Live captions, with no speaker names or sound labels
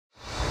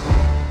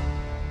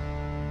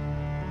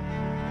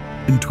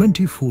In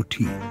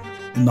 2014,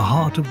 in the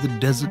heart of the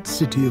desert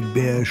city of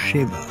Be'er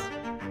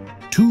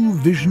Sheva, two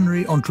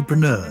visionary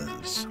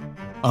entrepreneurs,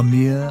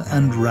 Amir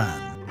and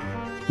Ran,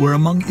 were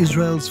among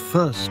Israel's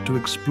first to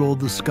explore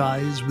the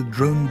skies with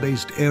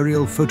drone-based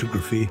aerial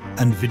photography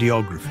and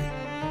videography.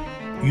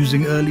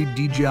 Using early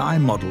DJI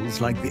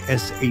models like the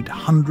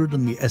S800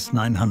 and the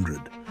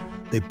S900,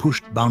 they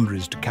pushed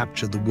boundaries to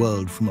capture the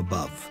world from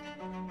above.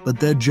 But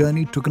their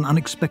journey took an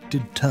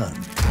unexpected turn.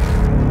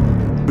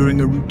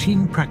 During a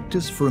routine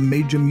practice for a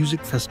major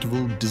music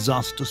festival,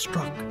 disaster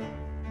struck.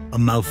 A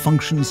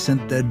malfunction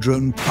sent their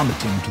drone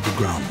plummeting to the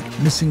ground.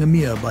 Missing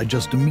Amir by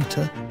just a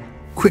meter,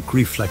 quick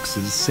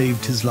reflexes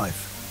saved his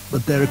life,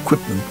 but their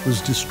equipment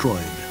was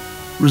destroyed,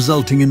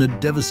 resulting in a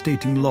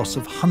devastating loss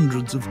of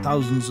hundreds of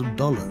thousands of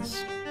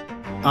dollars.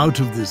 Out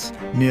of this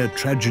near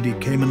tragedy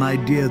came an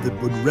idea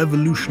that would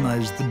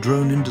revolutionize the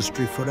drone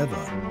industry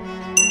forever.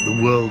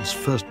 The world's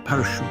first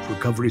parachute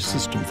recovery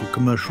system for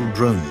commercial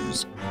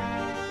drones.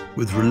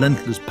 With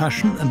relentless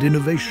passion and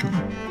innovation,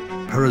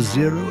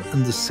 ParaZero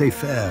and the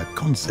SafeAir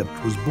concept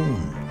was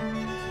born.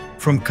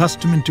 From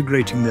custom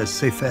integrating their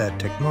SafeAir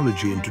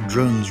technology into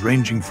drones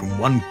ranging from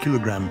 1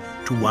 kilogram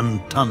to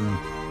 1 ton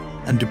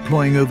and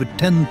deploying over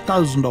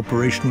 10,000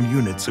 operational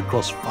units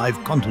across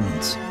 5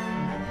 continents,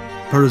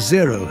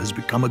 ParaZero has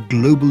become a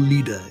global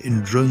leader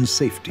in drone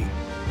safety.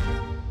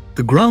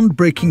 The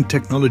groundbreaking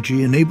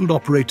technology enabled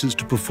operators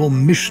to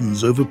perform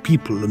missions over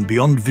people and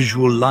beyond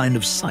visual line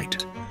of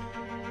sight,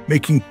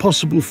 making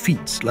possible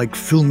feats like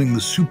filming the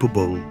Super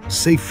Bowl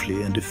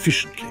safely and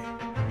efficiently.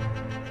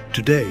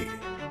 Today,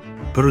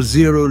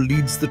 ParaZero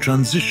leads the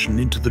transition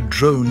into the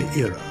drone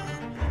era,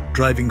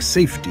 driving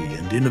safety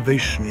and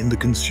innovation in the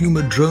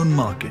consumer drone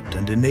market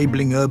and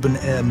enabling urban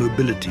air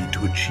mobility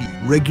to achieve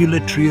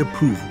regulatory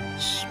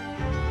approvals.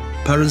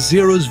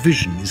 ParaZero's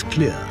vision is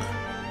clear: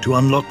 to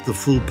unlock the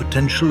full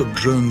potential of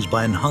drones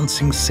by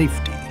enhancing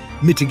safety,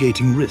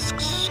 mitigating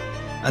risks,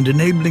 and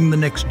enabling the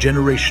next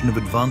generation of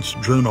advanced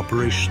drone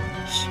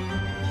operations.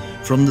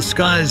 From the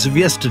skies of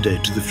yesterday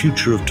to the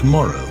future of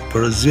tomorrow,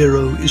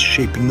 ParaZero is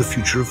shaping the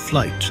future of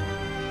flight,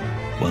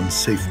 one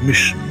safe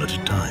mission at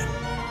a time.